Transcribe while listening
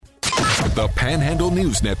the Panhandle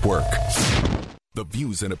News Network. The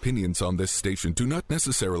views and opinions on this station do not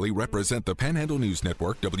necessarily represent the Panhandle News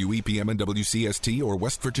Network, WEPM and WCST, or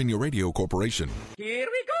West Virginia Radio Corporation. Here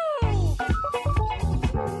we go!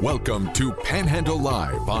 Welcome to Panhandle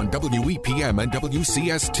Live on WEPM and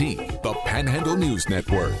WCST, the Panhandle News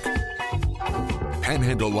Network.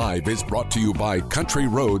 Panhandle Live is brought to you by Country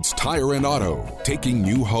Roads Tire and Auto, taking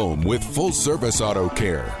you home with full-service auto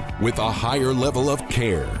care with a higher level of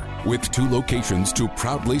care. With 2 locations to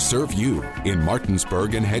proudly serve you in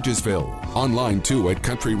Martinsburg and Hedgesville. Online too at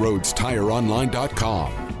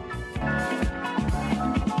countryroadstireonline.com.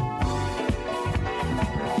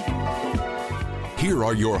 Here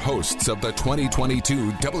are your hosts of the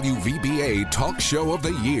 2022 WVBA Talk Show of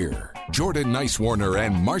the Year, Jordan Nicewarner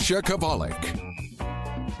and Marsha Chwalik.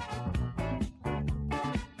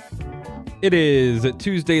 It is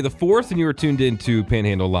Tuesday the 4th, and you are tuned in to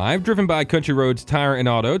Panhandle Live, driven by Country Roads Tire and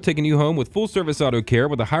Auto, taking you home with full-service auto care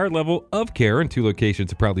with a higher level of care in 2 locations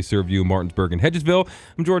to proudly serve you in Martinsburg and Hedgesville.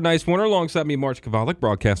 I'm Jordan Nicewarner, alongside me, Marsha Chwalik,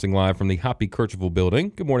 broadcasting live from the Hoppy Kirchhoff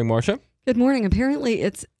building. Good morning, Marsha. Good morning. Apparently,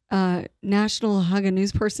 it's National Hug a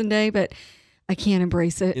News Person Day, but I can't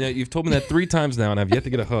embrace it. You know, you've told me that 3 times now, and I've yet to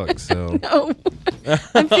get a hug, so. No.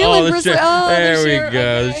 I'm feeling there we go.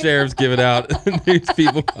 Okay. The sheriff's giving out news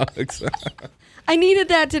people hugs. I needed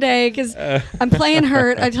that today because I'm playing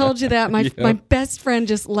hurt. I told you that. My best friend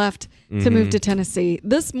just left to move to Tennessee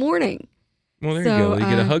this morning. Well, there you go. You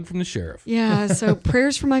get a hug from the sheriff. Yeah, so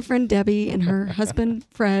prayers for my friend Debbie and her husband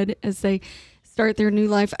Fred as they start their new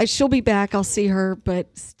life. She'll be back. I'll see her,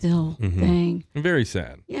 but still, dang. Very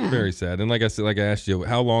sad. Yeah. Very sad. And like I said, like I asked you,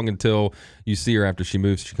 how long until you see her after she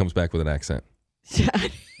moves, she comes back with an accent? Yeah.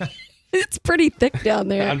 It's pretty thick down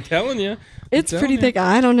there. I'm telling you. It's pretty thick.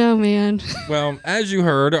 I don't know, man. Well, as you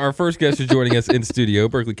heard, our first guest is joining us in studio,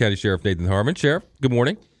 Berkeley County Sheriff Nathan Harmon. Sheriff, good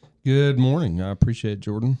morning. Good morning. I appreciate it,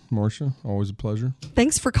 Jordan. Marsha, always a pleasure.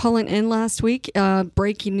 Thanks for calling in last week.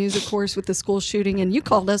 Breaking news, of course, with the school shooting. And you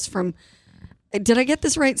called us from, did I get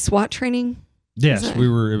this right, SWAT training? Yes, it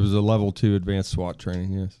was a level 2 advanced SWAT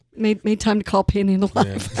training, yes. Made time to call Panhandle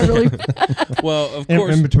Live. Yeah. I really. Well, of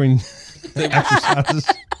course. In between exercises.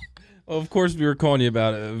 Well, of course, we were calling you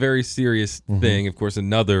about a very serious thing. Of course,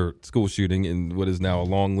 another school shooting in what is now a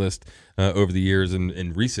long list over the years and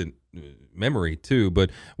in recent memory, too. But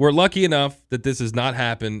we're lucky enough that this has not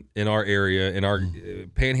happened in our area, in our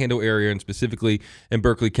Panhandle area, and specifically in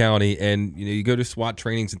Berkeley County. And, you know, you go to SWAT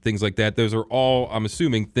trainings and things like that. Those are all, I'm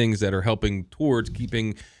assuming, things that are helping towards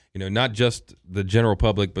keeping, you know, not just the general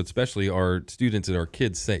public, but especially our students and our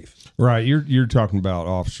kids safe. Right. You're talking about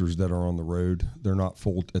officers that are on the road. They're not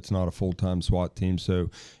it's not a full-time SWAT team. So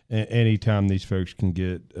anytime these folks can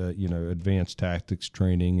get, advanced tactics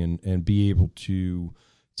training and be able to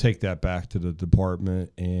take that back to the department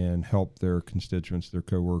and help their constituents, their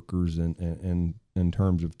coworkers, and in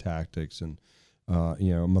terms of tactics and,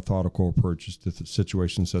 methodical approaches to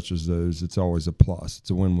situations such as those, it's always a plus. It's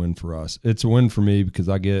a win-win for us. It's a win for me because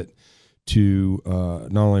I get to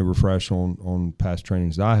not only refresh on past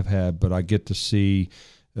trainings that I have had, but I get to see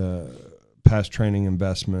past training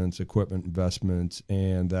investments, equipment investments,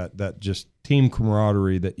 and that just team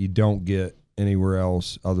camaraderie that you don't get anywhere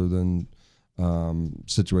else other than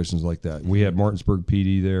situations like that. We had Martinsburg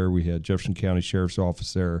PD there. We had Jefferson County Sheriff's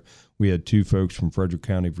Office there. We had 2 folks from Frederick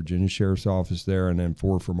County, Virginia Sheriff's Office there, and then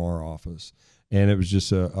 4 from our office. And it was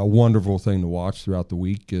just a wonderful thing to watch throughout the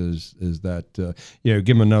week is that, give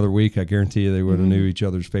them another week. I guarantee you they would have knew each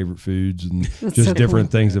other's favorite foods and just so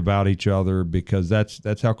different things about each other because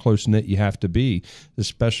that's how close-knit you have to be,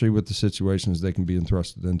 especially with the situations they can be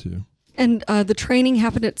entrusted into. And the training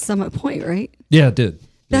happened at Summit Point, right? Yeah, it did.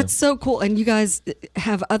 That's so cool. And you guys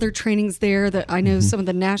have other trainings there that I know some of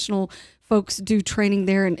the national folks do training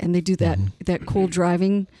there, and they do that cool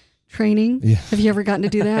driving training. Yeah. Have you ever gotten to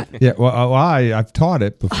do that? Yeah, well, I've taught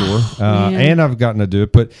it before, and I've gotten to do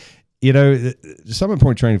it. But, the Summit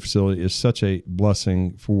Point Training Facility is such a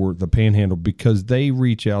blessing for the Panhandle because they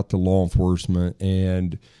reach out to law enforcement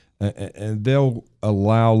and they'll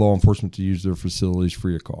allow law enforcement to use their facilities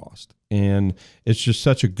free of cost. And it's just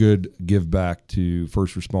such a good give back to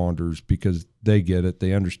first responders because they get it.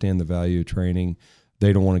 They understand the value of training.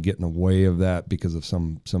 They don't want to get in the way of that because of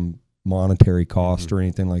some monetary cost or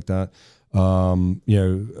anything like that.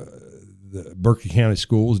 The Berkeley County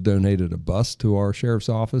Schools donated a bus to our sheriff's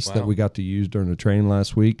office that we got to use during the training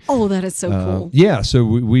last week. Oh, that is so cool. Yeah, so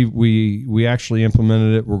we actually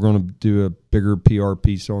implemented it. We're going to do a bigger PR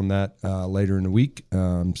piece on that later in the week.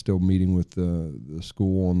 I'm still meeting with the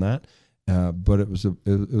school on that. But it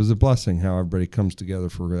was a blessing how everybody comes together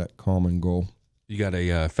for that common goal. You got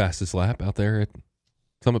a fastest lap out there at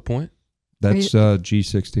Summit Point? That's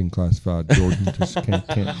G16 classified. Jordan just can't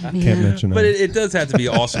mention it. But it does have to be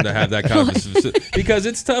awesome to have that kind of because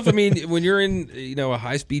it's tough. I mean, when you're in a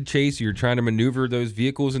high speed chase, you're trying to maneuver those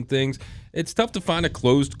vehicles and things. It's tough to find a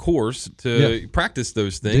closed course to practice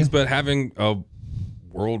those things. But having a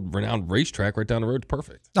world-renowned racetrack right down the road is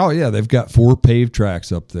perfect. Oh, yeah. They've got 4 paved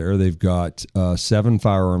tracks up there. They've got 7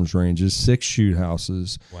 firearms ranges, 6 shoot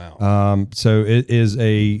houses. Wow. So it is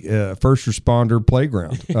a first responder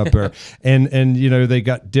playground up there. And they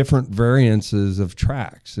got different variances of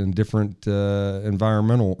tracks and different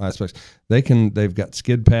environmental aspects. They've got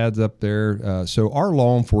skid pads up there. So our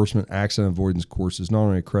law enforcement accident avoidance course is not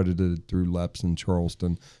only accredited through LEPS in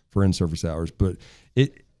Charleston for in-service hours, but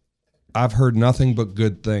I've heard nothing but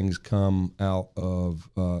good things come out of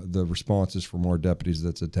the responses from our deputies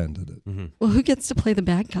that's attended it. Mm-hmm. Well, who gets to play the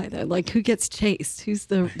bad guy, though? Like, who gets chased? Who's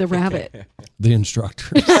the rabbit? The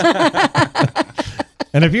instructors.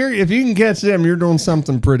 And if you can catch them, you're doing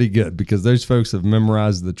something pretty good because those folks have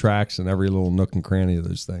memorized the tracks and every little nook and cranny of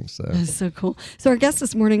those things. So that's so cool. So our guest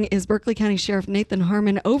this morning is Berkeley County Sheriff Nathan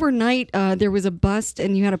Harmon. Overnight, there was a bust,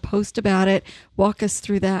 and you had a post about it. Walk us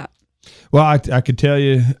through that. Well, I could tell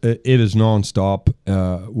you it is nonstop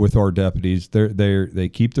with our deputies. They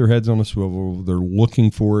keep their heads on a swivel. They're looking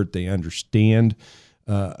for it. They understand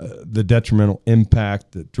the detrimental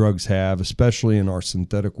impact that drugs have, especially in our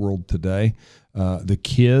synthetic world today. The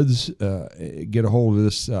kids get a hold of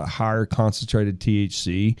this higher concentrated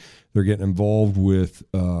THC. They're getting involved with,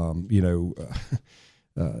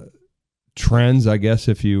 trends, I guess,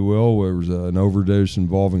 if you will. There was an overdose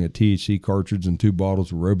involving a THC cartridge and 2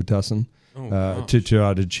 bottles of Robitussin to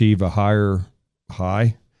achieve a higher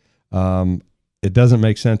high. It doesn't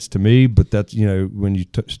make sense to me, but that's, when you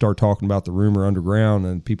start talking about the rumor underground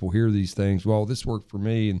and people hear these things, well, this worked for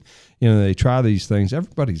me. And, they try these things.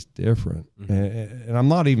 Everybody's different. Mm-hmm. And I'm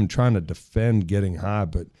not even trying to defend getting high,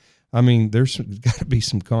 but I mean, there's got to be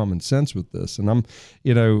some common sense with this. And I'm,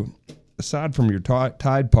 aside from your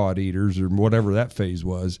Tide Pod eaters or whatever that phase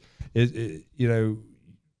was,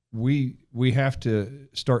 we have to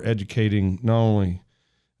start educating not only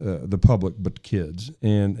the public but kids,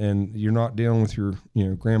 and you're not dealing with your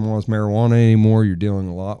grandma's marijuana anymore. You're dealing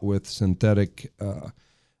a lot with synthetic,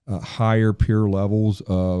 higher pure levels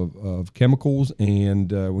of chemicals,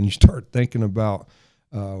 and when you start thinking about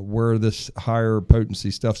where this higher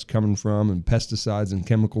potency stuff's coming from and pesticides and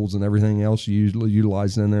chemicals and everything else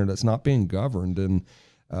utilized in there that's not being governed. And,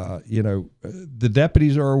 the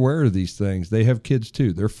deputies are aware of these things. They have kids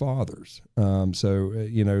too. They're fathers. They're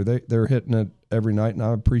hitting it every night, and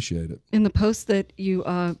I appreciate it. In the post that you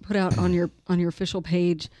put out on your official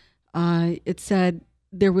page, it said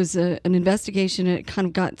there was an investigation, and it kind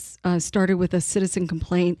of got started with a citizen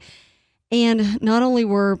complaint. And not only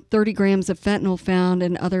were 30 grams of fentanyl found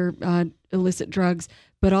and other illicit drugs,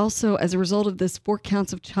 but also as a result of this 4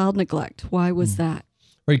 counts of child neglect. Why was that?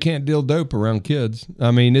 Well, you can't deal dope around kids.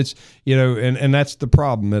 I mean, it's, and that's the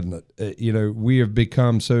problem, isn't it? We have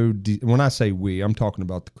become so, when I say we, I'm talking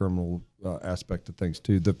about the criminal aspect of things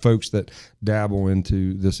too. The folks that dabble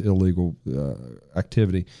into this illegal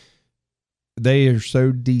activity, they are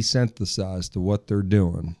so desensitized to what they're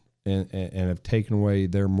doing. And have taken away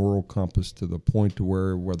their moral compass to the point to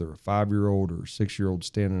where whether a 5-year-old or a 6-year-old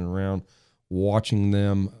standing around watching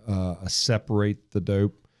them separate the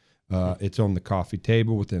dope, it's on the coffee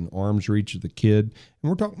table within arm's reach of the kid.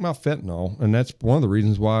 And we're talking about fentanyl, and that's one of the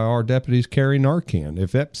reasons why our deputies carry Narcan.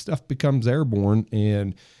 If that stuff becomes airborne,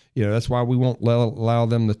 and that's why we won't allow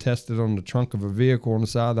them to test it on the trunk of a vehicle on the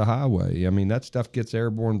side of the highway. I mean, that stuff gets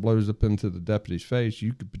airborne, blows up into the deputy's face.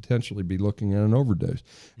 You could potentially be looking at an overdose.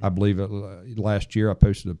 I believe last year I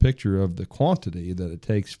posted a picture of the quantity that it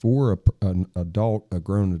takes for a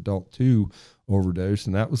grown adult to overdose,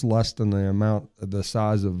 and that was less than the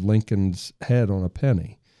size of Lincoln's head on a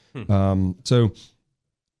penny. So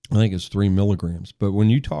I think it's 3 milligrams. But when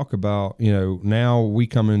you talk about, now we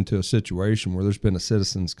come into a situation where there's been a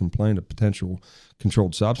citizen's complaint of potential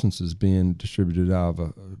controlled substances being distributed out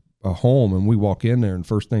of a home, and we walk in there and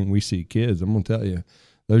first thing we see kids, I'm going to tell you,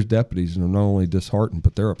 those deputies are not only disheartened,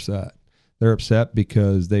 but they're upset. They're upset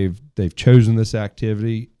because they've chosen this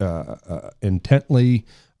activity intently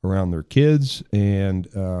around their kids, and,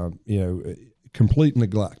 complete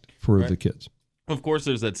neglect for the kids. Of course,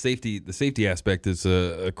 there's that safety. The safety aspect is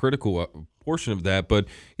a critical portion of that. But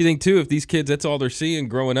you think, too, if these kids, that's all they're seeing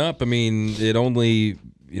growing up, I mean, it only,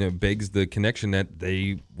 begs the connection that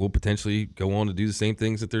they will potentially go on to do the same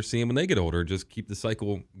things that they're seeing when they get older, just keep the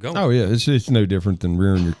cycle going. Oh, yeah. It's no different than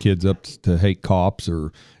rearing your kids up to hate cops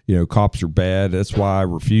or, cops are bad. That's why I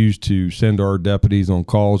refuse to send our deputies on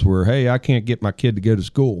calls where, hey, I can't get my kid to go to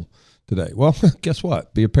school today? Well, guess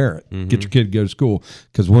what? Be a parent. Get your kid to go to school,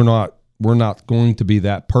 because we're not going to be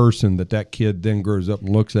that person that kid then grows up and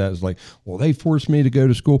looks at as like, well, they forced me to go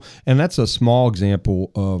to school. And that's a small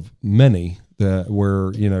example of many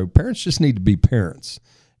where, parents just need to be parents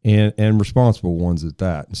and responsible ones at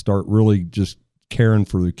that, and start really just caring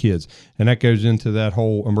for their kids. And that goes into that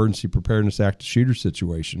whole Emergency Preparedness Active Shooter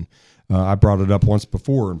situation. I brought it up once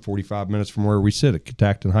before, in 45 minutes from where we sit at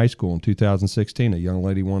Catacton High School in 2016. A young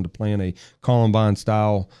lady wanted to plan a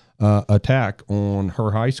Columbine-style attack on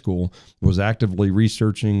her high school, was actively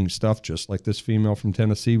researching stuff just like this female from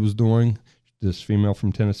Tennessee was doing. This female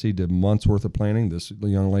from Tennessee did months worth of planning. This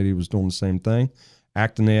young lady was doing the same thing,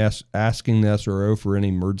 asking the SRO for any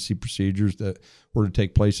emergency procedures that were to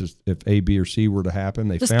take place if A, B, or C were to happen.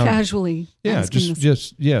 They just found casually,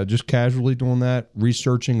 just casually doing that.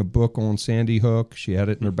 Researching a book on Sandy Hook. She had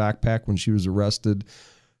it in her backpack when she was arrested.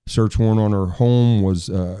 Search warrant on her home was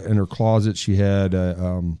in her closet. She had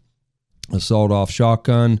a sawed-off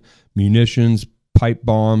shotgun, munitions, pipe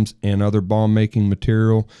bombs, and other bomb-making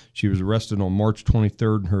material. She was arrested on March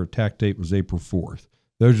 23rd, and her attack date was April 4th.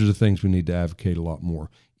 Those are the things we need to advocate a lot more,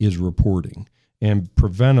 is reporting and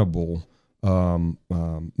preventable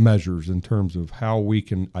measures in terms of how we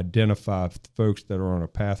can identify folks that are on a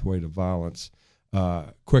pathway to violence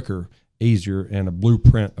quicker, easier, and a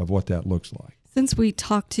blueprint of what that looks like. Since we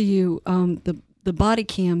talked to you, the body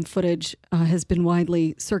cam footage has been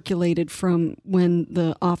widely circulated from when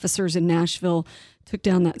the officers in Nashville took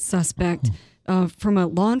down that suspect. From a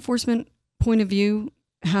law enforcement point of view,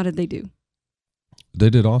 how did they do? They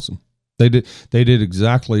did awesome. They did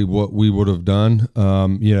exactly what we would have done.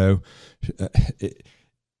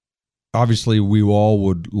 Obviously, we all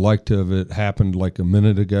would like to have it happened like a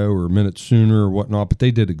minute ago or a minute sooner or whatnot, but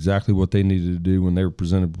they did exactly what they needed to do when they were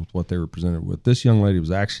presented with what they were presented with. This young lady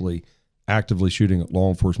was actually actively shooting at law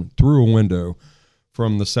enforcement through a window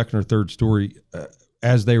from the second or third story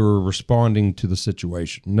as they were responding to the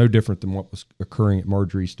situation. No different than what was occurring at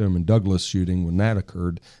Marjorie Stoneman Douglas shooting when that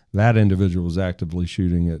occurred. That individual was actively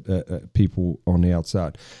shooting at people on the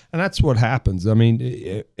outside. And that's what happens. I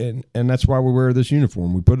mean, and that's why we wear this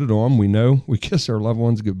uniform. We put it on. We know we kiss our loved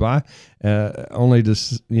ones goodbye. Only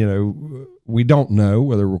to, we don't know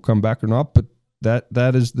whether we'll come back or not, but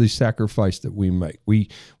that is the sacrifice that we make.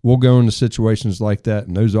 We'll go into situations like that,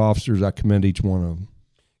 and those officers, I commend each one of them.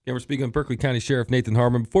 Yeah, we're speaking with Berkeley County Sheriff Nathan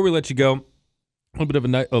Harmon. Before we let you go, a little bit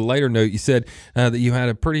of a lighter note. You said that you had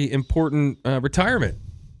a pretty important retirement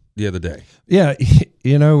the other day. Yeah,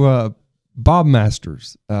 Bob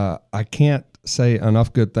Masters. I can't say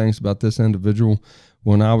enough good things about this individual.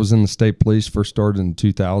 When I was in the state police, first started in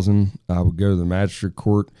 2000, I would go to the magistrate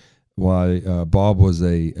court while Bob was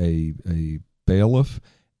a bailiff.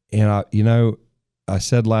 And I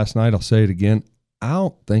said last night, I'll say it again, I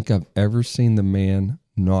don't think I've ever seen the man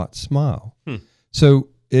not smile. So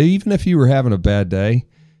even if you were having a bad day,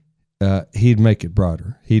 he'd make it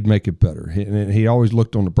brighter. He'd make it better. He always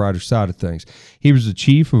looked on the brighter side of things. He was the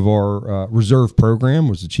chief of our reserve program,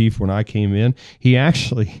 was the chief when I came in. He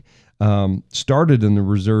actually started in the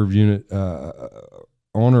reserve unit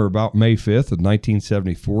on or about May 5th of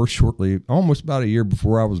 1974, shortly, almost about a year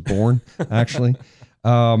before I was born, actually,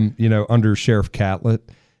 under Sheriff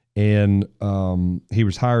Catlett. And he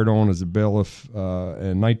was hired on as a bailiff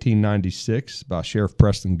in 1996 by Sheriff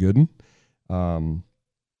Preston Gooden.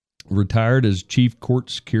 Retired as Chief Court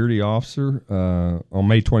Security Officer on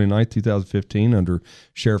May 29th, 2015 under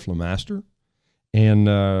Sheriff LeMaster.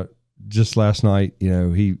 And just last night,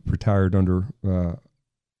 he retired under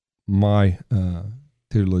my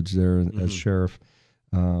tutelage there as sheriff.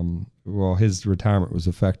 Well, his retirement was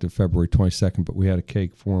effective February 22nd, but we had a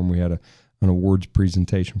cake for him. We had an awards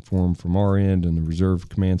presentation for him from our end, and the reserve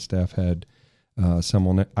command staff had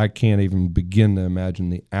someone. I can't even begin to imagine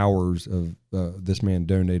the hours of this man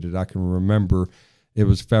donated. I can remember it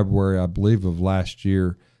was February, I believe, of last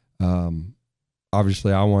year.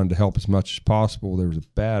 Obviously, I wanted to help as much as possible. There was a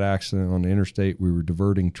bad accident on the interstate. We were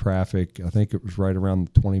diverting traffic. I think it was right around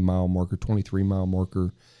the 20-mile marker, 23-mile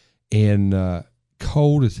marker, and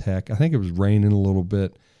cold as heck. I think it was raining a little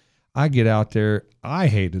bit. I get out there. I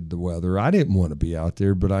hated the weather. I didn't want to be out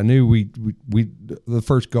there, but I knew we the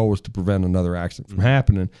first goal was to prevent another accident from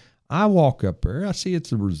happening. I walk up there. I see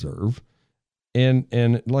it's a reserve, and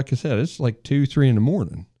like I said, it's like 2-3 in the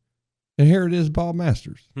morning, and here it is, Bob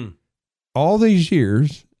Masters. All these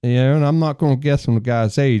years, and I'm not going to guess on the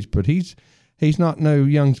guy's age, but he's not no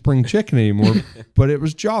young spring chicken anymore. But it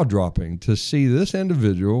was jaw dropping to see this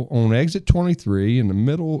individual on exit 23 in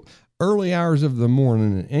the early hours of the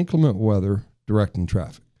morning in inclement weather directing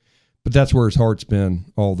traffic. But that's where his heart's been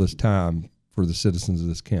all this time for the citizens of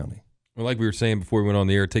this county. Well, like we were saying before we went on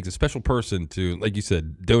the air, it takes a special person to, like you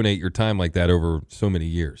said, donate your time like that over so many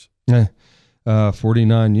years.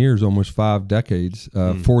 49 years, almost 5 decades,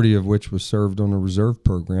 40 of which was served on the reserve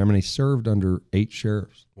program, and he served under 8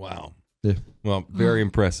 sheriffs. Wow. Yeah. Well, very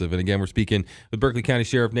impressive. And again, we're speaking with Berkeley County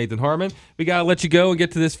Sheriff Nathan Harmon. We got to let you go and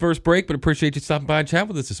get to this first break, but appreciate you stopping by and chat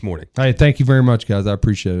with us this morning. Hey, thank you very much, guys. I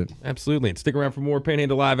appreciate it. Absolutely. And stick around for more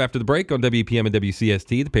Panhandle Live after the break on WPM and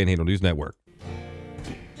WCST, the Panhandle News Network.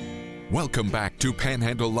 Welcome back to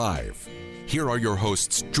Panhandle Live. Here are your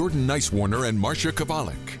hosts, Jordan Nicewarner and Marsha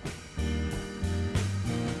Chwalik.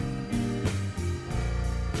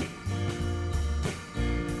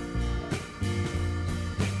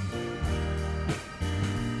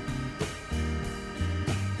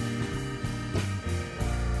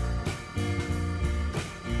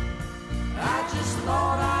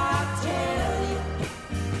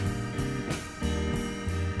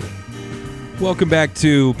 Welcome back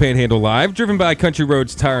to Panhandle Live, driven by Country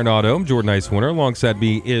Roads Tire and Auto. I'm Jordan Nicewarner. Alongside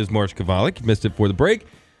me is Marsha Chwalik. You missed it for the break.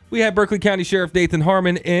 We had Berkeley County Sheriff Nathan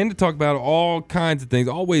Harmon in to talk about all kinds of things.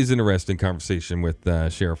 Always interesting conversation with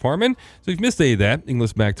Sheriff Harmon. So if you missed any of that, you can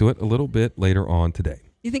listen back to it a little bit later on today.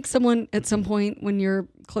 You think someone at some point when you're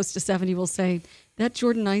close to 70 will say, that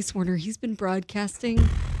Jordan Nicewarner, he's been broadcasting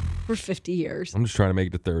for 50 years. I'm just trying to make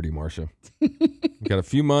it to 30, Marsha. We've got a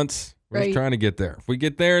few months. We're just trying to get there. If we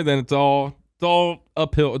get there, then it's all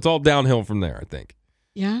uphill. It's all downhill from there, I think.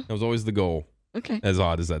 Yeah. That was always the goal. Okay. As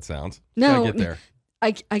odd as that sounds. No. Gotta get there.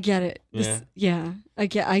 I get it.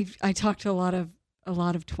 I talk to a lot of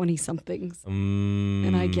 20-somethings,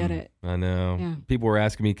 and I get it. I know. Yeah. People were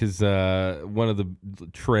asking me because one of the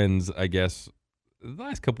trends, I guess, the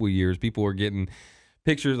last couple of years, people were getting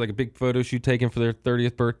pictures, like a big photo shoot taken for their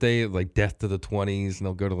 30th birthday, like death to the 20s, and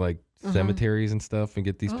they'll go to like cemeteries and stuff and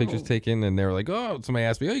get these pictures taken. And they're like, oh, somebody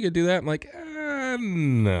asked me, oh, you gonna do that? I'm like,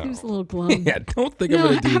 no. He was a little glum. Yeah, don't think I'm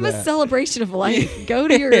gonna do have that. a celebration of life. Go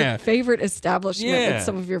to your favorite establishment with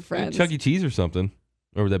some of your friends. Chuck E. Cheese or something.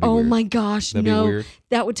 Or would that be weird? Oh my gosh, That'd no. be weird.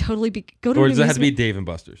 That would totally be. Go to or an does it have to be amusement- Dave &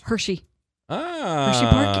 Buster's? Hershey. Hershey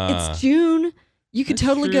Park. It's June. You could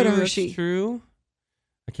totally go to Hershey. That's true.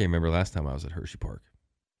 I can't remember last time I was at Hershey Park.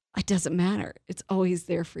 It doesn't matter. It's always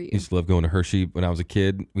there for you. I used to love going to Hershey when I was a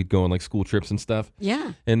kid. We'd go on like school trips and stuff.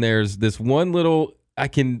 Yeah. And there's this one little, I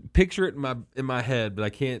can picture it in my head, but I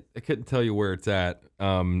couldn't tell you where it's at.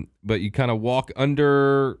 But you kind of walk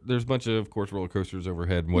under, there's a bunch of course, roller coasters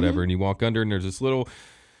overhead and whatever. And you walk under and there's this little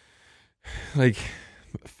like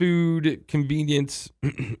food convenience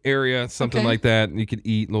area, something like that. And you could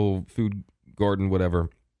eat, little food garden, whatever.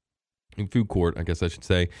 Food court, I guess I should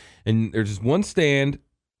say. And there's just one stand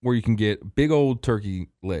where you can get big old turkey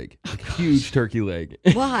leg, like a huge turkey leg.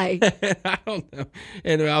 Why? I don't know.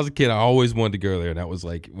 And when I was a kid, I always wanted to go there. And that was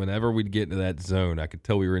like, whenever we'd get into that zone, I could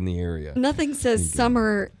tell we were in the area. Nothing says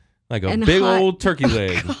summer like a and big hot. old turkey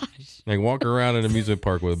leg. Gosh. Like walk around an amusement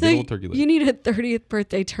park with a So big old turkey leg. You need a 30th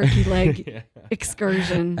birthday turkey leg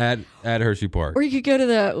excursion. At Hershey Park. Or you could go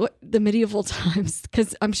to the medieval times,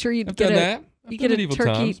 because I'm sure you'd I've get done that. You get a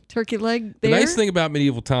turkey leg there. The nice thing about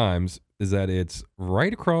medieval times is that it's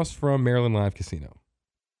right across from Maryland Live Casino.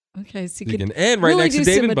 Okay, so You you can, could and right really next to do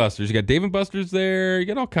Dave some and Buster's. You got Dave and Buster's there. You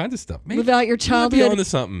got all kinds of stuff. Maybe live out your might be childhood onto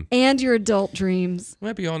something. and your adult dreams.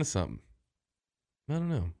 Might be onto something. I don't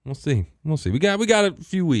know. We'll see. We got a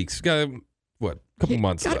few weeks. We got a couple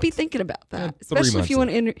months. Got to left. be thinking about that, Yeah, 3 especially months if you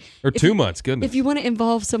want to. or 2 months. Goodness. If you want to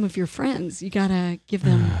involve some of your friends, you got to give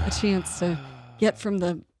them a chance to get from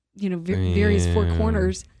the various four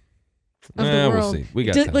corners of the world. We'll see. We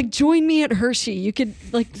got time. Like join me at Hershey. You could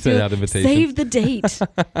like Send out invitation. Save the date.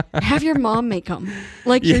 Have your mom make them.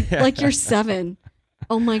 Like you're 7.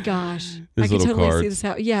 Oh my gosh! There's I can little totally cards. see this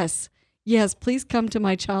how. Yes. Please come to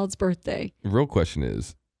my child's birthday. The real question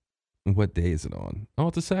is, what day is it on? Oh,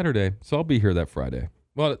 it's a Saturday, so I'll be here that Friday.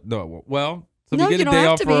 Well, no. Well, so No, we you get a don't day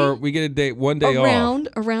have off to be. for one day off.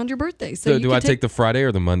 Around your birthday. So you do could I take the Friday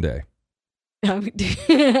or the Monday? I would What do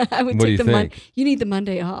take you the think? You need the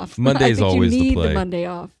Monday off. Monday's I think always the you need play. the Monday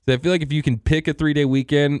off. So I feel like if you can pick a 3-day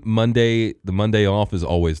weekend, the Monday off is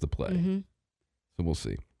always the play. Mm-hmm. So we'll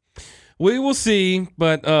see. We will see,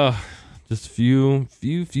 but just a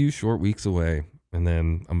few short weeks away, and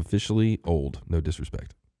then I'm officially old. No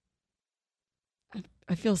disrespect.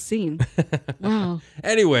 I feel seen. Wow.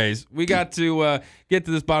 Anyways, we got to get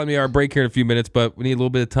to this bottom of the hour break here in a few minutes, but we need a little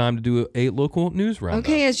bit of time to do a local news roundup.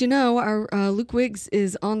 Okay, as you know, our Luke Wiggs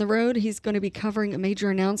is on the road. He's going to be covering a major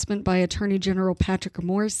announcement by Attorney General Patrick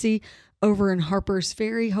Morrissey over in Harper's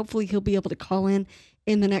Ferry. Hopefully he'll be able to call in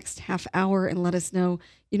the next half hour and let us know,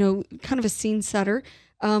 kind of a scene setter.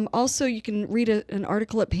 Also, you can read an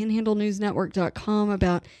article at panhandlenewsnetwork.com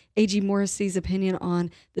about A.G. Morrissey's opinion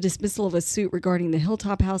on the dismissal of a suit regarding the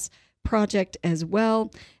Hilltop House project as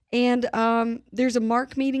well. And there's a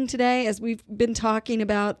MARC meeting today, as we've been talking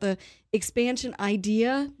about the expansion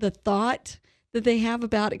idea, the thought that they have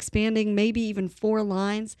about expanding maybe even 4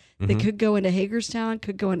 lines that could go into Hagerstown,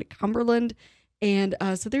 could go into Cumberland. And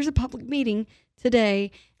so there's a public meeting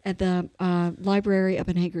today at the library up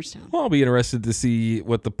in Hagerstown. Well, I'll be interested to see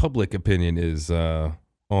what the public opinion is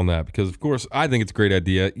on that, because, of course, I think it's a great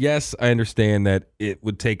idea. Yes, I understand that it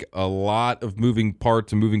would take a lot of moving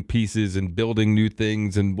parts and moving pieces and building new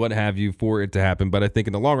things and what have you for it to happen. But I think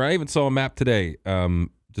in the long run, I even saw a map today,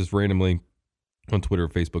 just randomly on Twitter or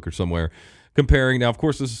Facebook or somewhere, comparing. Now, of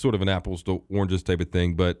course, this is sort of an apples to oranges type of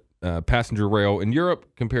thing, but passenger rail in Europe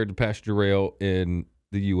compared to passenger rail in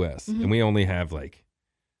the U.S. And we only have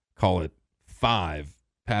call it 5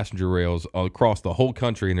 passenger rails across the whole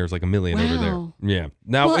country, and there's 1 million over there. Yeah.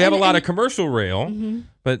 Now, we have a lot of commercial rail,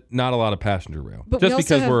 but not a not a lot of passenger rail. But just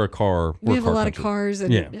because we're a car. We have a lot country. of cars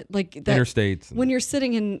and that, interstates. When you're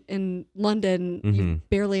sitting in London, you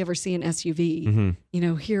barely ever see an SUV.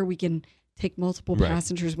 Here we can take multiple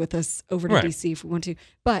passengers with us over to DC if we want to.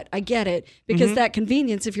 But I get it, because that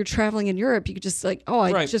convenience, if you're traveling in Europe, you could just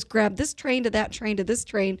just grab this train to that train to this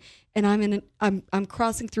train, and I'm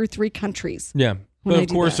crossing through 3 countries. Yeah. But of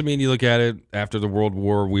course, you look at it, after the World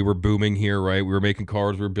War, we were booming here, right? We were making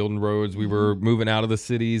cars, we were building roads, we were moving out of the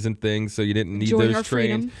cities and things, so you didn't need those trains.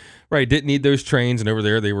 Freedom. Right, didn't need those trains, and over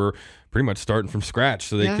there they were pretty much starting from scratch,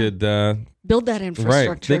 so they could build that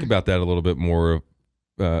infrastructure. Right, think about that a little bit more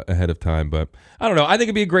ahead of time. But I don't know, I think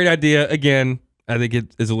it'd be a great idea. Again, I think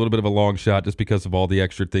it is a little bit of a long shot just because of all the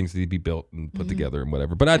extra things that need to be built and put together and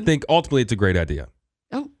whatever. But I think ultimately it's a great idea.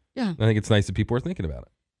 Oh, yeah. I think it's nice that people are thinking about it.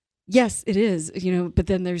 Yes, it is. But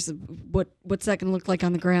then there's what's that going to look like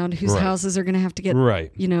on the ground? Whose houses are going to have to get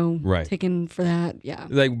taken for that? Yeah.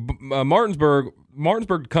 Like Martinsburg,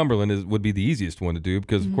 Cumberland would be the easiest one to do,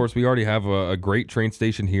 because of course we already have a great train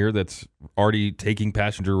station here that's already taking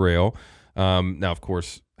passenger rail. Now, of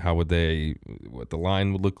course, what the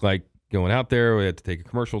line would look like going out there, we had to take a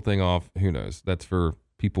commercial thing off. Who knows? That's for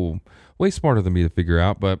people way smarter than me to figure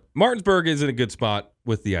out. But Martinsburg is in a good spot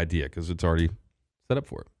with the idea, because it's already set up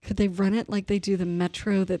for it. Could they run it like they do the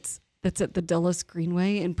metro that's at the Dulles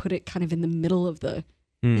Greenway, and put it kind of in the middle of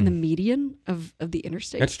in the median of the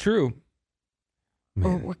interstate? That's true. Man.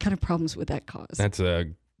 Or what kind of problems would that cause? That's a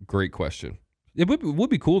great question. It would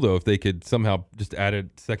be cool, though, if they could somehow just add a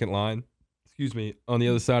second line, on the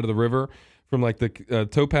other side of the river from the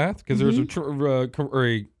towpath, because there's a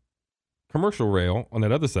commercial rail on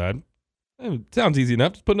that other side. It sounds easy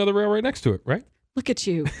enough. Just put another rail right next to it, right? Look at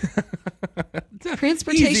you.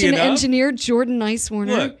 Transportation engineer Jordan Nicewarner.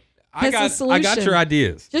 Look, I got your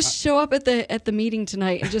ideas. Just show up at the meeting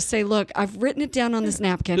tonight and just say, look, I've written it down on this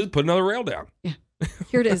napkin. Just put another rail down. Yeah.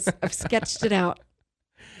 Here it is. I've sketched it out.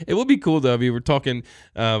 It would be cool, though. We're talking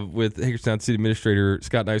with Hagerstown City Administrator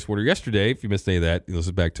Scott Nicewarner yesterday. If you missed any of that, you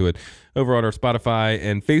listen back to it over on our Spotify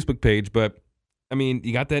and Facebook page. But,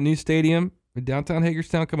 you got that new stadium in downtown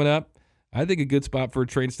Hagerstown coming up. I think a good spot for a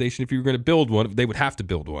train station, if you were going to build one, they would have to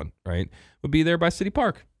build one, right, would be there by City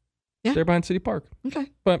Park. Yeah. There behind City Park. Okay.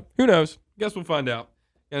 But who knows? Guess we'll find out.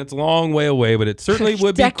 And it's a long way away, but it certainly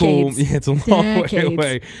would be cool. Yeah, it's a long way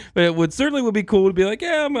away. But it certainly would be cool to be like,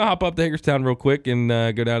 I'm going to hop up to Hagerstown real quick and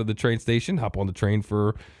go down to the train station, hop on the train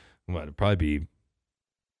for, it'd probably be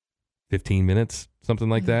 15 minutes, something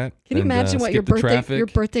like that. Can you imagine what your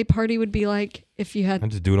birthday party would be like if you had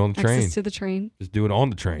just do it on the access to the train? Just do it on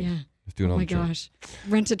the train. Yeah. Just do it on the train. Oh, my gosh.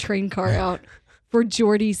 Rent a train car out for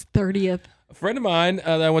Jordy's 30th. A friend of mine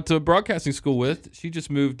that I went to broadcasting school with, she just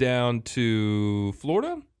moved down to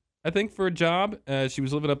Florida, I think, for a job. She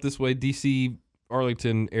was living up this way, D.C.,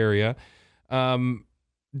 Arlington area.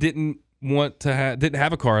 Didn't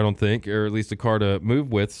have a car, I don't think, or at least a car to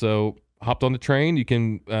move with. So hopped on the train. You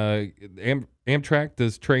can Amtrak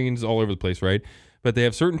does trains all over the place, right? But they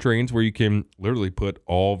have certain trains where you can literally put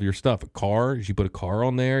all of your stuff. She put a car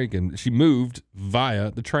on there. She moved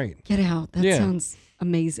via the train. Get out. That sounds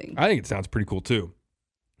amazing. I think it sounds pretty cool too.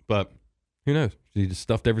 But who knows? She just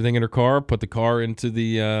stuffed everything in her car, put the car into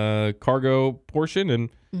the cargo portion, and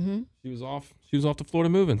she was off. She was off to Florida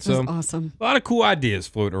moving. So that's awesome. A lot of cool ideas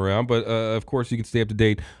floating around. But of course, you can stay up to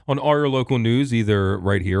date on all your local news, either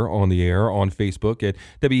right here on the air, on Facebook at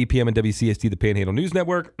WEPM and WCST, the Panhandle News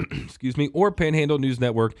Network, or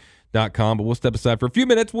panhandlenewsnetwork.com. But we'll step aside for a few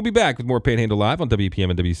minutes. We'll be back with more Panhandle Live on WEPM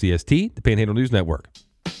and WCST, the Panhandle News Network.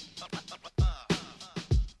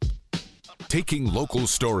 Taking local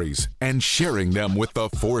stories and sharing them with the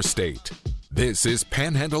 4-state. This is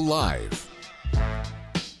Panhandle Live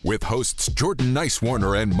with hosts Jordan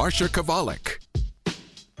Nicewarner and Marsha Chwalik.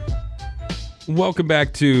 Welcome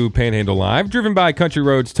back to Panhandle Live, driven by Country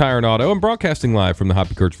Roads Tire and Auto, and broadcasting live from the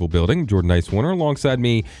Hoppy Kirchville building. Jordan Nicewarner, alongside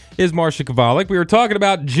me is Marsha Chwalik. We were talking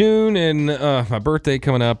about June and my birthday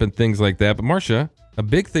coming up and things like that. But Marsha, a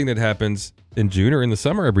big thing that happens in June or in the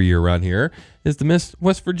summer every year around here is the Miss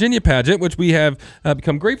West Virginia pageant, which we have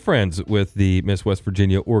become great friends with the Miss West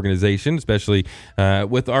Virginia organization, especially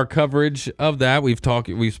with our coverage of that. We've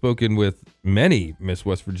spoken with many Miss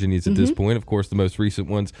West Virginias at this point. Of course, the most recent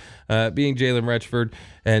ones being Jalen Retchford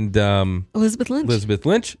and Elizabeth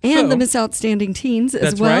Lynch. And the Miss Outstanding Teens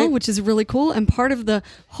as well, right, which is really cool. And part of the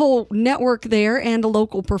whole network there, and a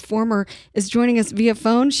local performer is joining us via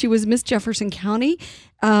phone. She was Miss Jefferson County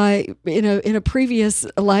in a previous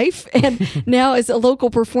life, and now is a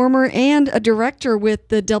local performer and a director with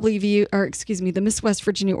the the Miss West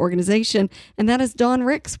Virginia organization, and that is Dawn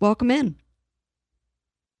Ricks. Welcome in.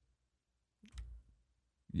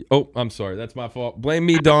 Oh, I'm sorry. That's my fault. Blame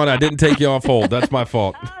me, Dawn. I didn't take you off hold. That's my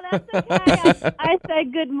fault. Oh, that's okay. I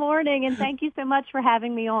said good morning, and thank you so much for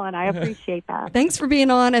having me on. I appreciate that. Thanks for being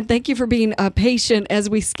on, and thank you for being patient as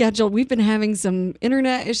we scheduled. We've been having some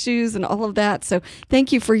internet issues and all of that, so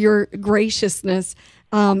thank you for your graciousness.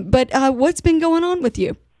 But what's been going on with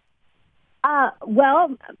you?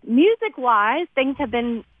 Well, music-wise, things have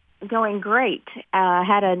been going great. I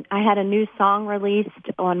had a new song released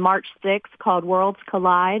on March 6th called Worlds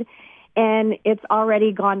Collide, and it's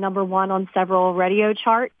already gone number one on several radio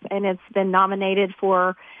charts, and it's been nominated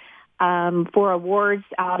for awards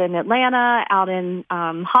out in Atlanta, out in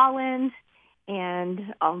Holland,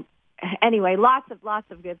 and anyway, lots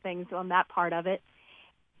of good things on that part of it.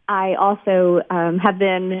 I also have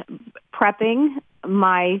been prepping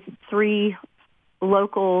my 3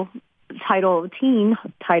 local teen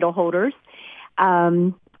title holders,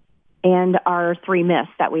 and our 3 Miss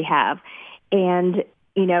that we have. And,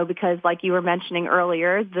 because like you were mentioning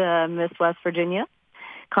earlier, the Miss West Virginia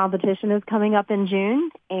competition is coming up in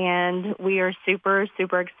June, and we are super,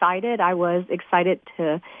 super excited. I was excited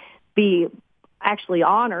to be actually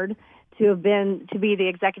honored to be the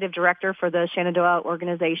executive director for the Shenandoah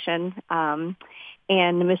organization.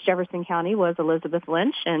 And Miss Jefferson County was Elizabeth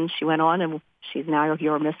Lynch, and she went on, and she's now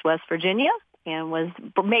your Miss West Virginia, and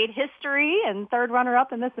made history and 3rd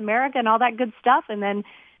runner-up in Miss America and all that good stuff. And then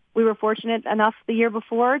we were fortunate enough the year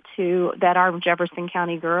before that our Jefferson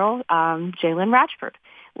County girl, Jalen Retchford,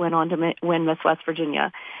 went on to win Miss West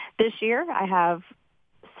Virginia. This year, I have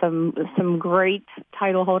some great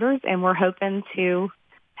title holders, and we're hoping to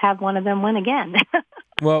have one of them win again.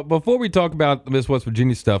 Well, before we talk about the Miss West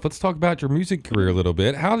Virginia stuff, let's talk about your music career a little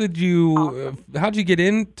bit. How did you get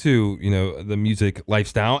into the music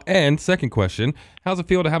lifestyle? And second question, how's it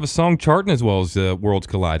feel to have a song charting as well as Worlds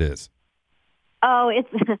Collide is? Oh,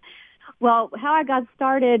 well, how I got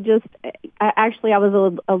started, I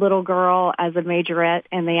was a little girl as a majorette,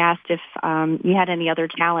 and they asked if you had any other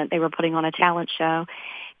talent. They were putting on a talent show.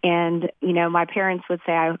 And, my parents would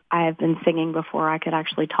say I have been singing before I could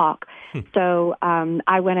actually talk. So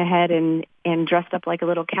I went ahead and dressed up like a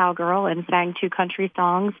little cowgirl and sang 2 country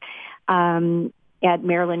songs at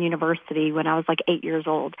Maryland University when I was like 8 years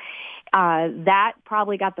old. That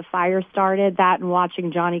probably got the fire started, that and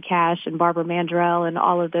watching Johnny Cash and Barbara Mandrell and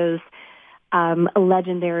all of those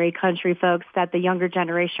legendary country folks that the younger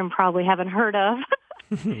generation probably haven't heard of.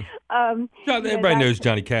 Everybody knows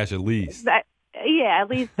Johnny Cash at least. Yeah, at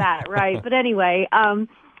least that, right? But anyway,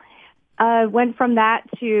 went from that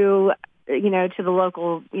to the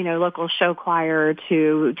local show choir,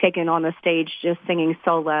 to taking on the stage just singing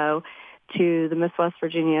solo, to the Miss West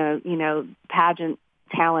Virginia pageant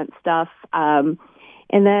talent stuff, and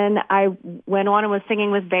then I went on and was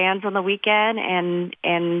singing with bands on the weekend,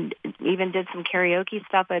 and even did some karaoke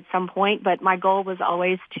stuff at some point. But my goal was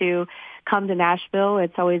always to come to Nashville.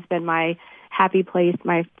 It's always been my happy place,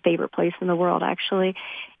 my favorite place in the world, actually.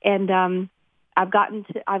 And I've gotten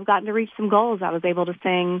to reach some goals. I was able to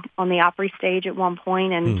sing on the Opry stage at one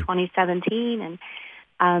point in 2017,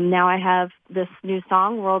 and now I have this new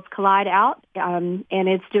song, Worlds Collide, out, and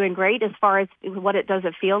it's doing great. As far as what it does,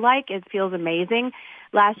 it feel like, it feels amazing.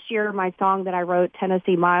 Last year, my song that I wrote,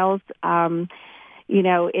 Tennessee Miles,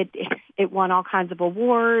 it won all kinds of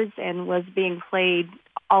awards and was being played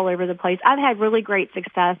all over the place. I've had really great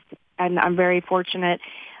success, and I'm very fortunate,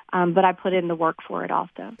 but I put in the work for it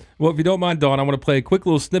also. Well, if you don't mind, Dawn, I want to play a quick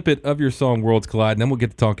little snippet of your song, Worlds Collide, and then we'll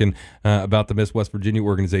get to talking about the Miss West Virginia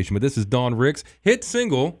organization. But this is Dawn Ricks' hit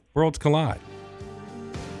single, Worlds Collide.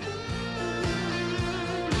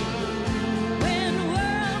 When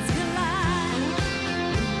worlds collide,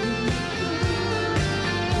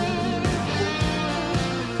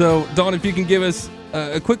 So, Dawn, if you can give us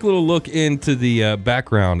a quick little look into the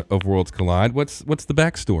background of Worlds Collide, what's the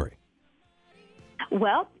backstory?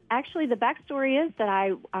 Well, actually, the backstory is that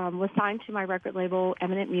I was signed to my record label,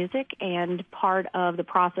 Eminent Music, and part of the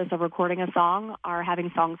process of recording a song are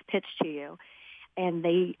having songs pitched to you. And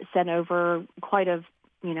they sent over quite a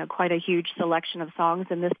huge selection of songs,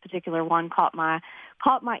 and this particular one caught my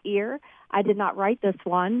ear. I did not write this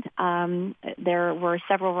one. There were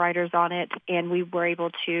several writers on it, and we were able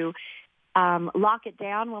to lock it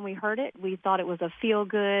down when we heard it. We thought it was a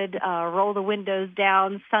feel-good, roll the windows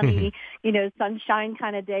down, sunny, sunshine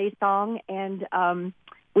kind of day song, and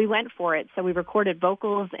we went for it. So we recorded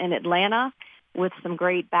vocals in Atlanta with some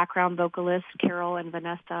great background vocalists, Carol and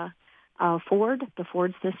Vanessa Ford, the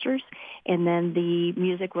Ford sisters, and then the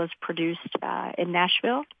music was produced in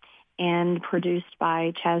Nashville and produced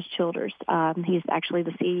by Chaz Childers. He's actually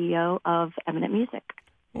the CEO of Eminent Music.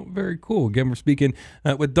 Well, very cool. Again, we're speaking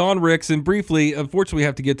with Dawn Ricks, and briefly, unfortunately, we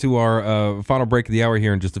have to get to our final break of the hour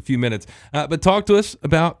here in just a few minutes. But talk to us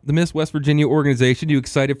about the Miss West Virginia organization. You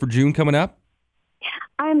excited for June coming up?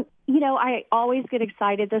 I always get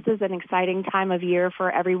excited. This is an exciting time of year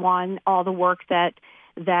for everyone. All the work that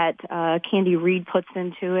Candy Reed puts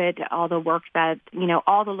into it, all the work that,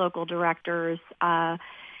 all the local directors,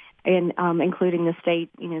 and including the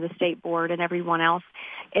state board and everyone else.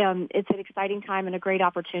 It's an exciting time and a great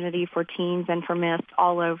opportunity for teens and for Miss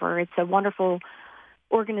all over. It's a wonderful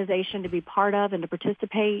organization to be part of and to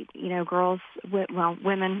participate. Girls,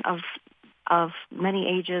 women of many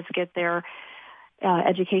ages get their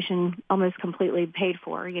education almost completely paid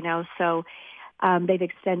for, so they've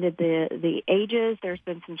extended the ages. There's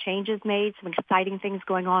been some changes made, some exciting things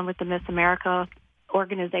going on with the Miss America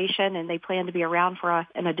organization, and they plan to be around for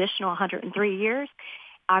an additional 103 years.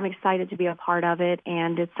 I'm excited to be a part of it,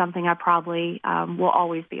 and it's something I probably will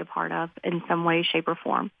always be a part of in some way, shape, or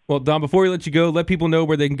form. Well, Dawn, before we let you go, let people know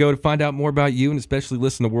where they can go to find out more about you and especially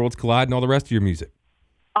listen to Worlds Collide and all the rest of your music.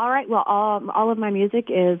 All right. Well, all of my music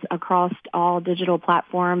is across all digital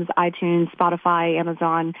platforms, iTunes, Spotify,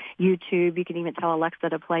 Amazon, YouTube. You can even tell Alexa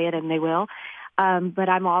to play it, and they will. But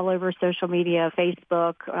I'm all over social media,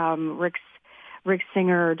 Facebook, Rick's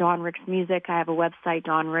Singer, Dawn Ricks Music. I have a website,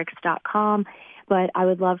 dawnricks.com. But I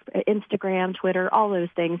would love Instagram, Twitter, all those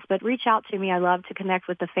things. But reach out to me. I love to connect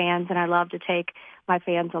with the fans, and I love to take my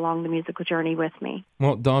fans along the musical journey with me.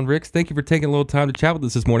 Well, Dawn Ricks, thank you for taking a little time to chat with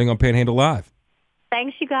us this morning on Panhandle Live.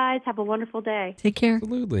 Thanks, you guys. Have a wonderful day. Take care.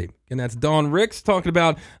 Absolutely. And that's Dawn Ricks talking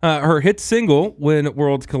about her hit single, When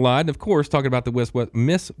Worlds Collide. And, of course, talking about the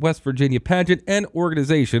Miss West Virginia pageant and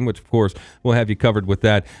organization, which, of course, we'll have you covered with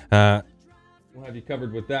that. We'll have you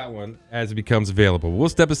covered with that one as it becomes available. We'll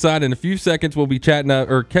step aside in a few seconds. We'll be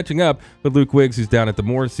catching up with Luke Wiggs, who's down at the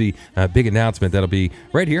Morrissey. Big announcement that'll be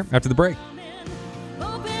right here after the break.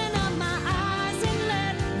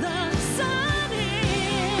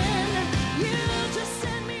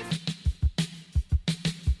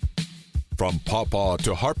 From Pawpaw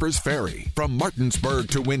to Harper's Ferry, from Martinsburg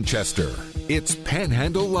to Winchester, it's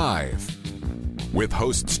Panhandle Live with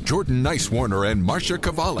hosts Jordan Nicewarner and Marsha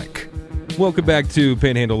Chwalik. Welcome back to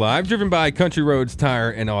Panhandle Live, driven by Country Roads Tire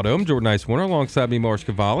and Auto. I'm Jordan Nicewarner, alongside me, Marsha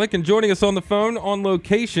Chwalik, and joining us on the phone on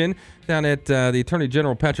location down at the Attorney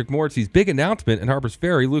General Patrick Morrissey's big announcement in Harper's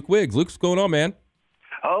Ferry, Luke Wiggs. Luke, what's going on, man?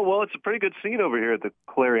 Oh, well, it's a pretty good scene over here at the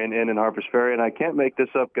Clarion Inn in Harper's Ferry, and I can't make this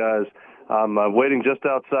up, guys. I'm waiting just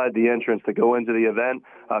outside the entrance to go into the event.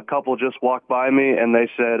 A couple just walked by me, and they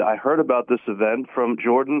said, I heard about this event from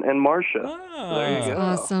Jordan and Marsha. There you go.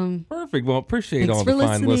 Awesome. Perfect. Well, appreciate Thanks all the for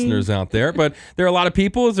fine listening. listeners out there. But there are a lot of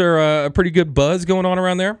people. Is there a pretty good buzz going on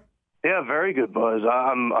around there? Yeah, very good buzz.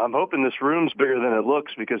 I'm hoping this room's bigger than it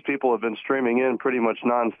looks because people have been streaming in pretty much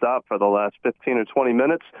nonstop for the last 15 or 20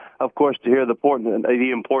 minutes, of course, to hear the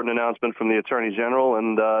important announcement from the Attorney General,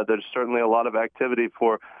 and there's certainly a lot of activity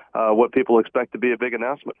for what people expect to be a big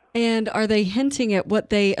announcement. And are they hinting at what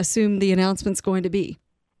they assume the announcement's going to be?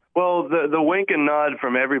 Well, the wink and nod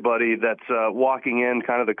from everybody that's walking in,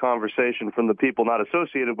 kind of the conversation from the people not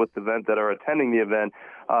associated with the event that are attending the event,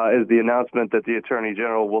 is the announcement that the Attorney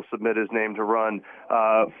General will submit his name to run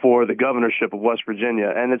for the governorship of West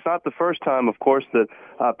Virginia. And it's not the first time, of course, that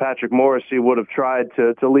Patrick Morrissey would have tried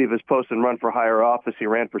to leave his post and run for higher office. He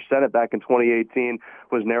ran for Senate back in 2018,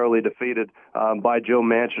 was narrowly defeated by Joe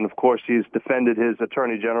Manchin. Of course, he's defended his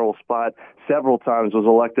Attorney General spot several times, was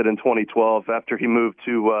elected in 2012 after he moved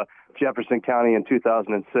to Jefferson County in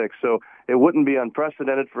 2006. So it wouldn't be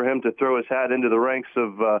unprecedented for him to throw his hat into the ranks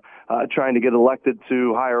of trying to get elected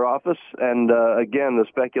to higher office. And again, the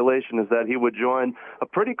speculation is that he would join a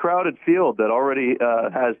pretty crowded field that already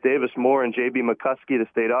has Davis Moore and J.B. McCuskey, the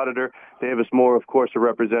state auditor. Davis Moore, of course, a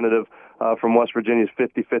representative from West Virginia's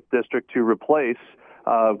 55th district, to replace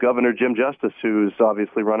Governor Jim Justice, who's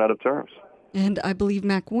obviously run out of terms. And I believe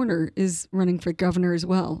Nicewarner is running for governor as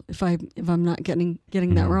well, if I'm not getting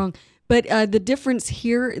that wrong. But the difference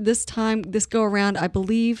here this time, this go around, I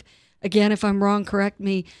believe, again, if I'm wrong, correct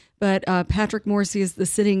me, but Patrick Morrisey is the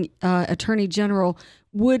sitting attorney general,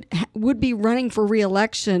 would be running for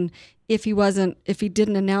re-election if he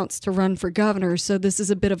didn't announce to run for governor. So this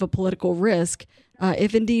is a bit of a political risk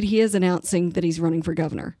if indeed he is announcing that he's running for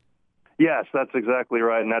governor. Yes, that's exactly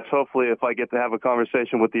right. And that's hopefully, if I get to have a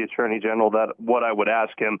conversation with the Attorney General, that what I would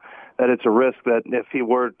ask him, that it's a risk that if he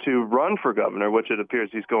were to run for governor, which it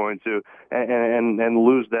appears he's going to, and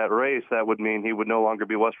lose that race, that would mean he would no longer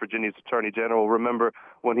be West Virginia's Attorney General. Remember,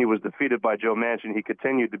 when he was defeated by Joe Manchin, he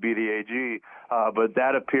continued to be the AG, but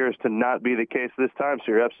that appears to not be the case this time.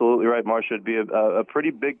 So you're absolutely right, Marsha. It'd be a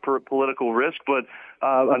pretty big political risk, but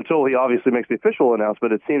until he obviously makes the official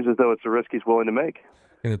announcement, it seems as though it's a risk he's willing to make.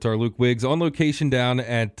 And it's our Luke Wiggs on location down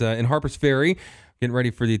at in Harpers Ferry, getting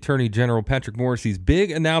ready for the Attorney General Patrick Morrisey's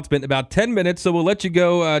big announcement in about 10 minutes. So we'll let you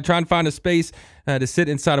go try and find a space to sit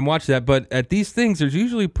inside and watch that. But at these things, there's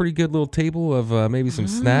usually a pretty good little table of maybe some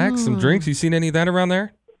snacks, some drinks. You seen any of that around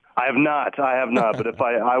there? I have not. But if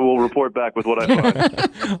I will report back with what I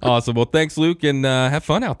find. Awesome. Well, thanks, Luke, and have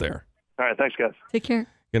fun out there. All right. Thanks, guys. Take care.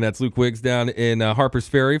 And that's Luke Wiggs down in Harpers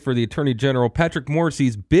Ferry for the Attorney General Patrick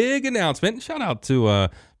Morrisey's big announcement. Shout out to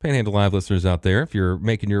Panhandle Live listeners out there if you're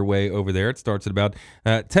making your way over there. It starts at about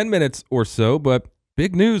 10 minutes or so, but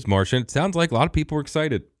big news, Marsha. It sounds like a lot of people are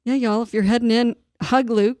excited. Yeah, y'all, if you're heading in, hug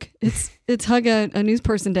Luke. It's Hug a News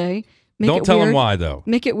Person Day. Don't tell him why, though.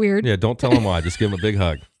 Make it weird. Yeah, don't tell him why. Just give him a big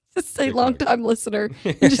hug. Just say long-time listener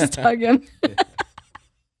and just hug him.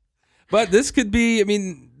 But this could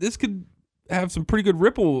have some pretty good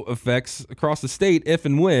ripple effects across the state if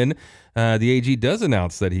and when the AG does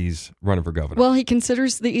announce that he's running for governor. Well, he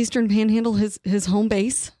considers the Eastern Panhandle his home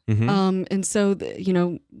base. Mm-hmm. And so,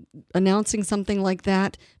 announcing something like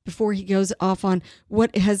that before he goes off on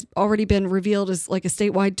what has already been revealed as like a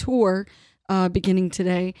statewide tour beginning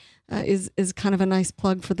today is kind of a nice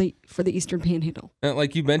plug for the Eastern Panhandle.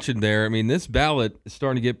 Like you mentioned there, this ballot is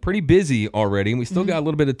starting to get pretty busy already, and we still got a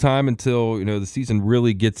little bit of time until the season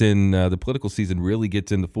really gets in. The political season really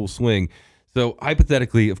gets into full swing. So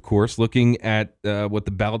hypothetically, of course, looking at what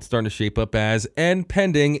the ballot's starting to shape up as, and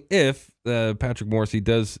pending if Patrick Morrisey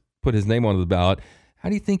does put his name onto the ballot, how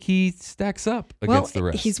do you think he stacks up against the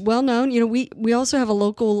rest? He's well known. We also have a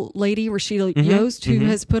local lady, Rashida Yost, who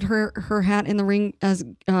has put her hat in the ring as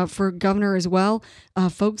for governor as well.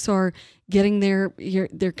 Folks are getting their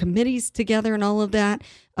committees together and all of that.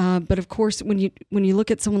 But of course, when you look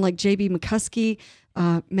at someone like J.B. McCuskey,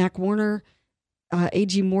 Mac Warner,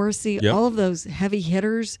 A.G. Morrisey, all of those heavy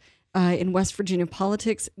hitters in West Virginia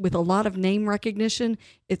politics with a lot of name recognition,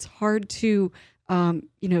 it's hard to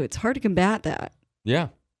combat that. Yeah.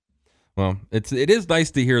 Well, it is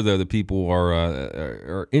nice to hear, though, that people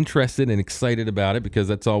are interested and excited about it, because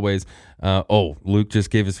that's always Luke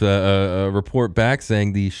just gave us a report back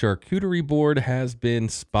saying the charcuterie board has been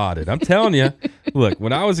spotted. I'm telling you, look,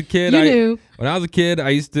 when I was a kid, I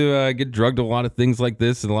used to get drugged to a lot of things like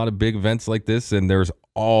this and a lot of big events like this, and there's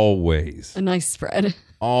always a nice spread,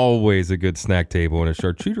 always a good snack table and a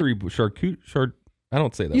charcuterie. I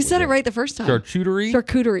don't say that. You said it right the first time.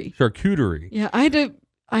 Charcuterie. Yeah, I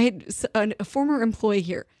had a former employee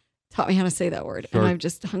here taught me how to say that word, and I've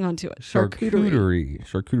just hung on to it.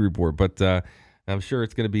 Charcuterie board. But I'm sure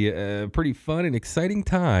it's going to be a pretty fun and exciting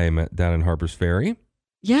time down in Harpers Ferry.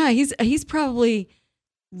 Yeah, he's probably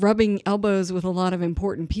rubbing elbows with a lot of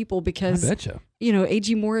important people because I betcha.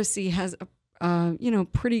 A.G. Morrisey has a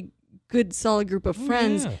pretty good solid group of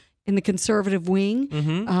friends. Yeah. In the conservative wing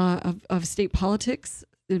of state politics,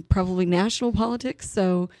 probably national politics.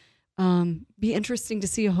 So be interesting to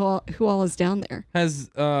see who all is down there. Has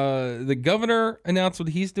the governor announced what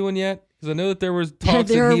he's doing yet? Because I know that there was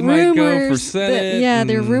talks that he might go for Senate.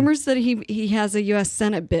 There are rumors that he has a U.S.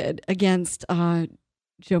 Senate bid against Joe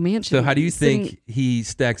Manchin. So how do you think he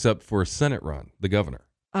stacks up for a Senate run, the governor?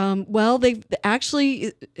 Well, they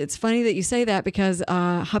actually, it's funny that you say that because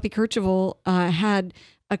Hoppy Kercheval had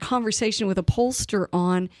a conversation with a pollster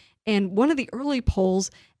on, and one of the early polls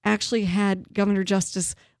actually had Governor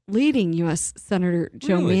Justice leading U.S. Senator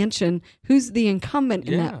Joe Manchin, who's the incumbent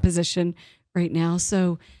in that position right now.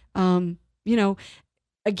 So,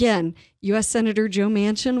 again, U.S. Senator Joe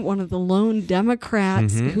Manchin, one of the lone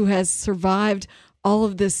Democrats who has survived all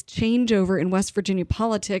of this changeover in West Virginia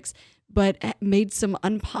politics, but made some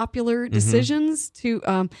unpopular decisions to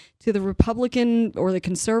the Republican or the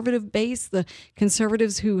conservative base, the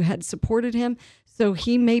conservatives who had supported him. So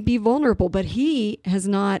he may be vulnerable, but he has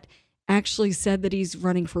not actually said that he's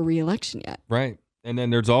running for re-election yet. Right. And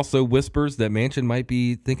then there's also whispers that Manchin might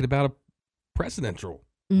be thinking about a presidential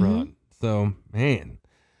run. So, man,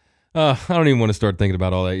 I don't even want to start thinking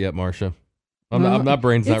about all that yet, Marsha. My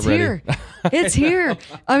brain's not ready. Here. It's here.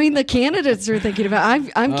 I mean, the candidates are thinking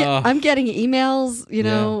about. I'm getting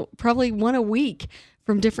emails, probably one a week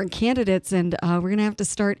from different candidates, and we're gonna have to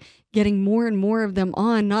start getting more and more of them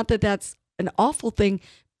on. Not that that's an awful thing,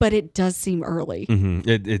 but it does seem early.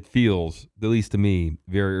 It feels, at least to me,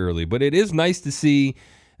 very early. But it is nice to see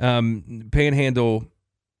Panhandle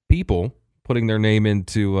people putting their name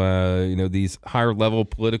into these higher level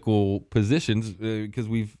political positions because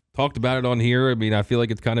we've talked about it on here. I mean, I feel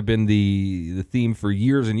like it's kind of been the theme for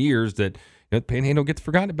years and years that Panhandle gets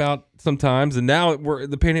forgotten about sometimes, and now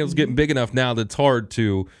the Panhandle's getting big enough now that it's hard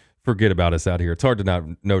to forget about us out here. It's hard to not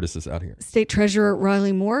notice us out here. State Treasurer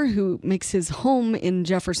Riley Moore, who makes his home in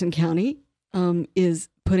Jefferson County, is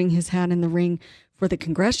putting his hat in the ring for the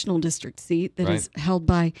congressional district seat that is held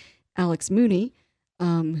by Alex Mooney,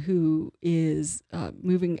 who is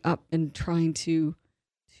moving up and trying to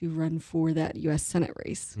run for that U.S. Senate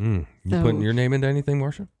race. You putting your name into anything,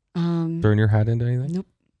 Marsha? Throwing your hat into anything?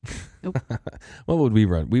 Nope. What would we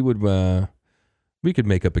run? We could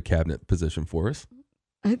make up a cabinet position for us.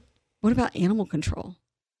 What about animal control?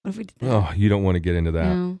 What if we did that? Oh, you don't want to get into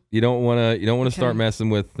that. No. You don't want to start messing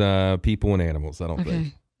with people and animals. I don't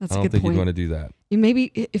think. That's I a don't good think point. you'd want to do that. Maybe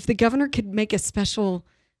if the governor could make a special,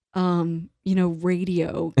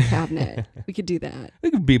 radio cabinet, we could do that. They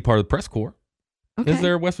could be part of the press corps. Okay. Is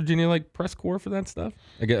there a West Virginia press corps for that stuff?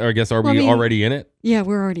 I guess are we already in it? Yeah,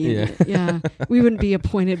 we're already in it. Yeah, we wouldn't be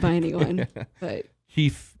appointed by anyone. But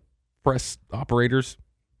chief press operators,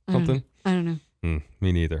 something. I don't know.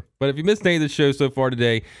 Me neither. But if you missed any of the show so far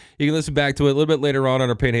today, you can listen back to it a little bit later on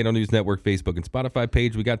our Panhandle News Network Facebook and Spotify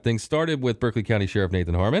page. We got things started with Berkeley County Sheriff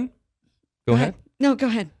Nathan Harmon. Go ahead. No, go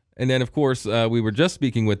ahead. And then, of course, we were just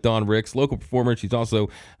speaking with Dawn Ricks, local performer. She's also,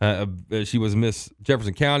 she was Miss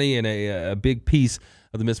Jefferson County and a big piece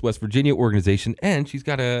of the Miss West Virginia organization. And she's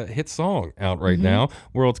got a hit song out right now,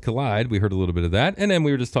 Worlds Collide. We heard a little bit of that. And then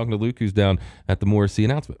we were just talking to Luke, who's down at the Morrissey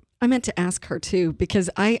announcement. I meant to ask her, too, because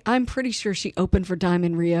I'm pretty sure she opened for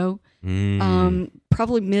Diamond Rio,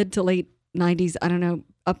 probably mid to late 90s, I don't know,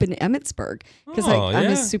 up in Emmitsburg, because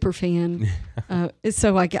I'm a super fan.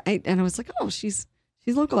 So I was like, oh, she's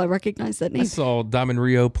local. I recognize that name. I saw Diamond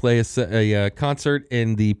Rio play a concert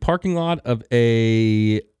in the parking lot of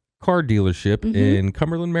a car dealership in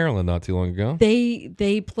Cumberland, Maryland, not too long ago.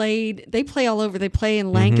 They play all over. They play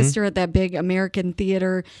in Lancaster at that big American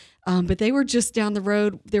theater, but they were just down the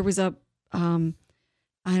road. There was a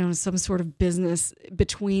I don't know, some sort of business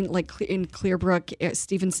between in Clearbrook,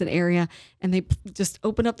 Stevenson area, and they just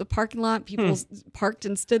opened up the parking lot. People parked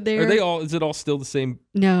and stood there. Is it all still the same?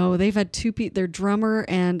 No, they've had two people. Their drummer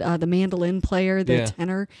and the mandolin player, their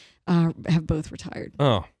tenor, have both retired.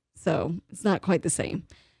 Oh, so it's not quite the same.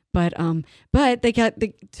 But they got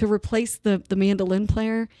to replace the mandolin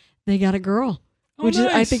player. They got a girl, which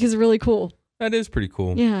nice. I think is really cool. That is pretty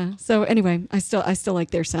cool. Yeah. So anyway, I still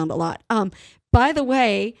like their sound a lot. By the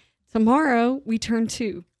way, tomorrow we turn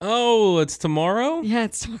 2. Oh, it's tomorrow? Yeah,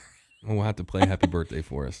 it's tomorrow. We'll have to play Happy Birthday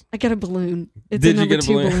for us. I got a balloon. It's Did a you number get a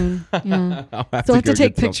 2 balloon? Yeah. So I have to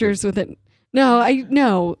take pictures with it.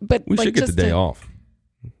 No, but we should get the day off.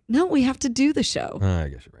 No, we have to do the show. I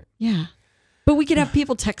guess you're right. Yeah. But we could have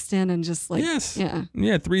people text in and just yes. Yeah.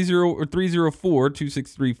 Yeah,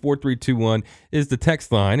 304-263-4321 is the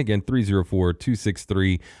text line. Again,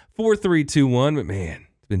 304-263-4321. But man,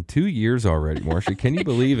 it's been 2 years already, Marsha. Can you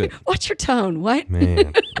believe it? Watch your tone. What?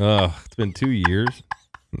 Man. It's been 2 years.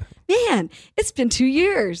 Man, it's been 2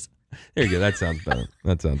 years. There you go. That sounds better.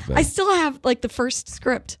 I still have the first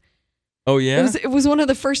script. Oh, yeah? It was one of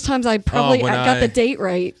the first times I got the date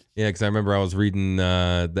right. Yeah, because I remember I was reading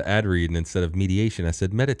the ad read, and instead of mediation, I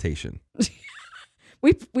said meditation.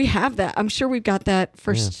 We have that. I'm sure we've got that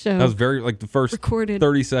first show. That was very the first recorded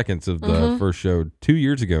 30 seconds of the first show 2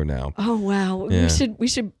 years ago now. Oh, wow. Yeah. We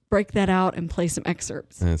should break that out and play some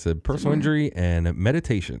excerpts. And it said personal injury and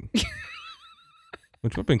meditation,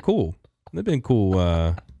 which would have been cool. That'd been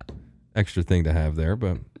cool extra thing to have there,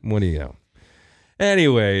 but what do you know?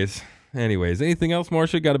 Anyways, anything else,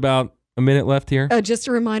 Marsha? Got about a minute left here. Just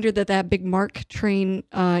a reminder that big MARC train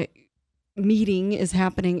meeting is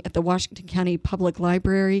happening at the Washington County Public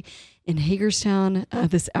Library in Hagerstown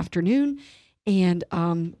this afternoon. And,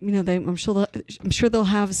 I'm sure they'll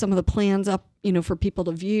have some of the plans up, for people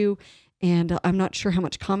to view. And I'm not sure how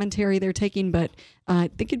much commentary they're taking, but I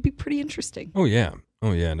think it'd be pretty interesting. Oh, yeah.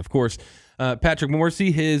 And of course, Patrick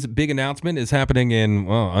Morrissey, his big announcement is happening in,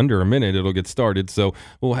 under a minute. It'll get started. So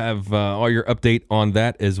we'll have all your update on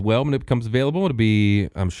that as well when it becomes available. It'll be,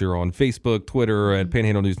 I'm sure, on Facebook, Twitter, at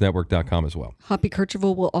panhandlenewsnetwork.com as well. Hoppy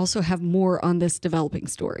Kercheval will also have more on this developing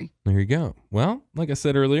story. There you go. Well, like I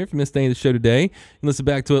said earlier, if you missed any of the show today, you can listen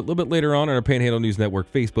back to it a little bit later on our Panhandle News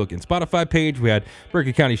Network Facebook and Spotify page. We had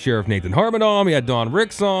Berkeley County Sheriff Nathan Harmon on. We had Dawn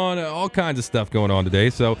Ricks on. All kinds of stuff going on today.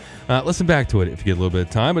 So listen back to it if you get a little bit of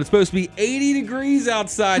time. But it's supposed to be 80 degrees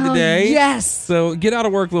outside today. Yes. So get out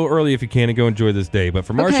of work a little early if you can and go enjoy this day. But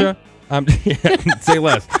for Marsha, say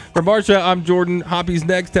less. For Marsha, I'm Jordan. Hoppy's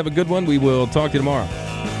next. Have a good one. We will talk to you tomorrow.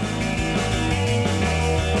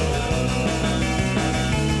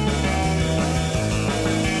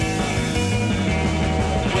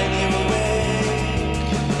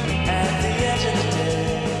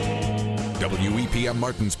 WEPM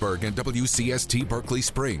Martinsburg and WCST Berkeley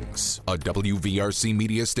Springs, a WVRC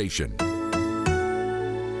media station.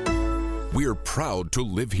 We're proud to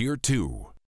live here too.